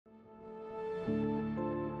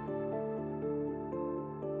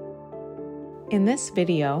In this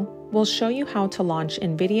video, we'll show you how to launch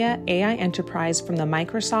NVIDIA AI Enterprise from the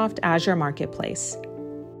Microsoft Azure Marketplace.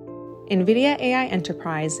 NVIDIA AI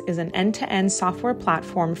Enterprise is an end-to-end software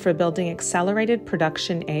platform for building accelerated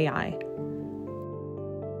production AI.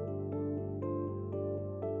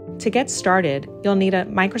 To get started, you'll need a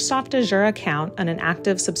Microsoft Azure account and an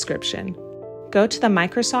active subscription. Go to the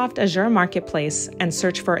Microsoft Azure Marketplace and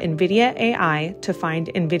search for NVIDIA AI to find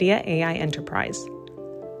NVIDIA AI Enterprise.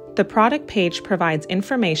 The product page provides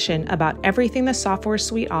information about everything the software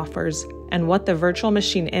suite offers and what the virtual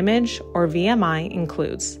machine image, or VMI,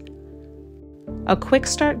 includes. A quick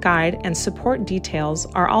start guide and support details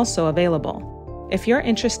are also available. If you're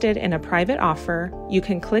interested in a private offer, you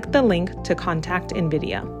can click the link to contact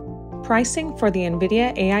NVIDIA. Pricing for the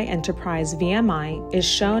NVIDIA AI Enterprise VMI is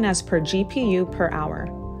shown as per GPU per hour.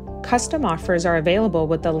 Custom offers are available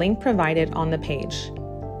with the link provided on the page.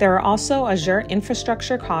 There are also Azure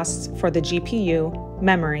infrastructure costs for the GPU,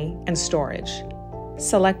 memory, and storage.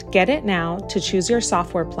 Select Get It Now to choose your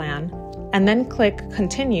software plan, and then click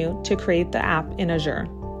Continue to create the app in Azure.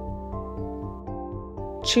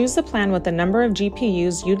 Choose the plan with the number of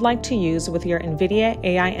GPUs you'd like to use with your NVIDIA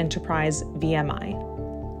AI Enterprise VMI.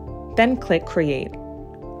 Then click Create.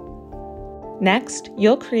 Next,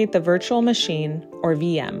 you'll create the virtual machine, or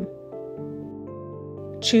VM.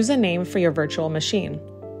 Choose a name for your virtual machine.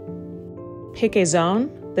 Pick a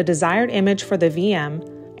zone, the desired image for the VM,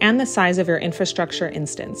 and the size of your infrastructure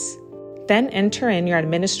instance. Then enter in your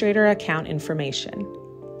administrator account information.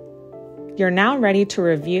 You're now ready to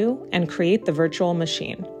review and create the virtual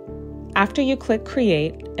machine. After you click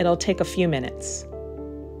Create, it'll take a few minutes.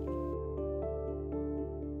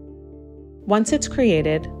 Once it's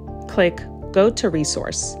created, click Go to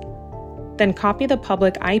Resource. Then copy the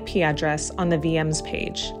public IP address on the VM's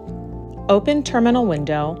page. Open Terminal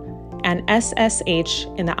window and SSH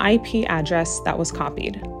in the IP address that was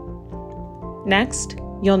copied. Next,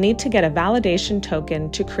 you'll need to get a validation token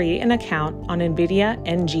to create an account on NVIDIA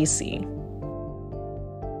NGC.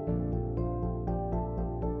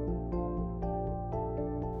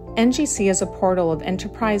 NGC is a portal of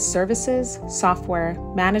enterprise services, software,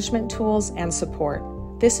 management tools, and support.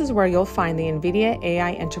 This is where you'll find the NVIDIA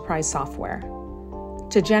AI Enterprise software.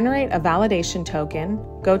 To generate a validation token,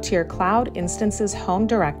 go to your cloud instance's home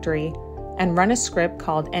directory and run a script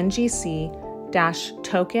called ngc-token.sh.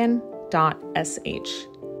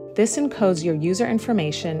 This encodes your user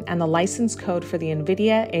information and the license code for the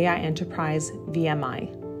NVIDIA AI Enterprise VMI.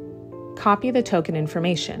 Copy the token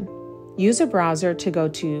information. Use a browser to go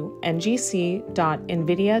to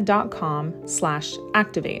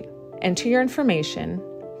ngc.nvidia.com/activate. Enter your information,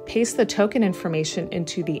 paste the token information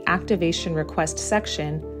into the Activation Request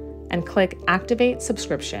section, and click Activate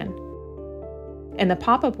Subscription. In the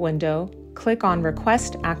pop-up window, click on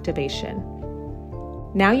Request Activation.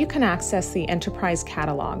 Now you can access the Enterprise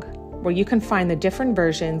Catalog, where you can find the different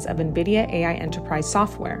versions of NVIDIA AI Enterprise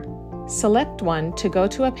software. Select one to go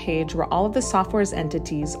to a page where all of the software's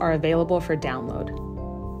entities are available for download.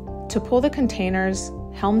 To pull the containers,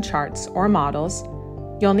 Helm charts, or models,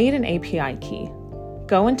 you'll need an API key.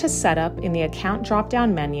 Go into Setup in the Account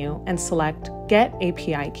drop-down menu and select Get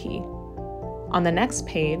API Key. On the next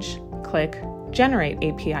page, click Generate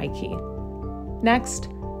API Key. Next,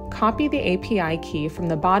 copy the API key from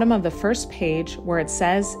the bottom of the first page where it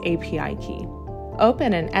says API Key.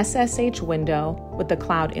 Open an SSH window with the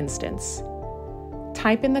cloud instance.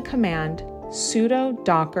 Type in the command sudo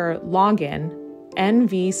docker login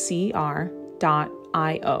nvcr.io.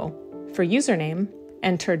 For username,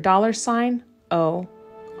 enter $O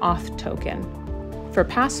auth token. For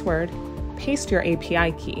password, paste your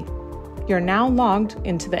API key. You're now logged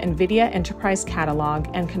into the NVIDIA Enterprise Catalog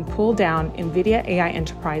and can pull down NVIDIA AI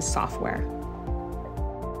Enterprise software.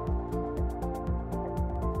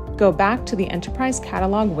 Go back to the Enterprise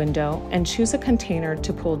Catalog window and choose a container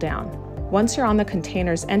to pull down. Once you're on the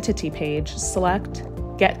container's entity page, select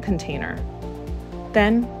Get Container.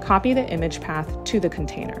 Then copy the image path to the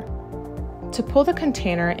container. To pull the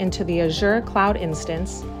container into the Azure Cloud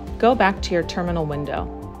instance, go back to your terminal window.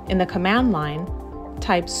 In the command line,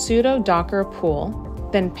 type sudo docker pull,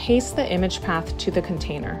 then paste the image path to the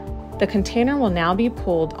container. The container will now be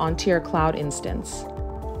pulled onto your cloud instance.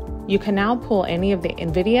 You can now pull any of the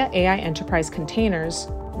NVIDIA AI Enterprise containers,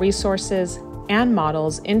 resources, and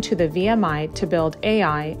models into the VMI to build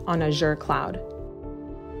AI on Azure Cloud.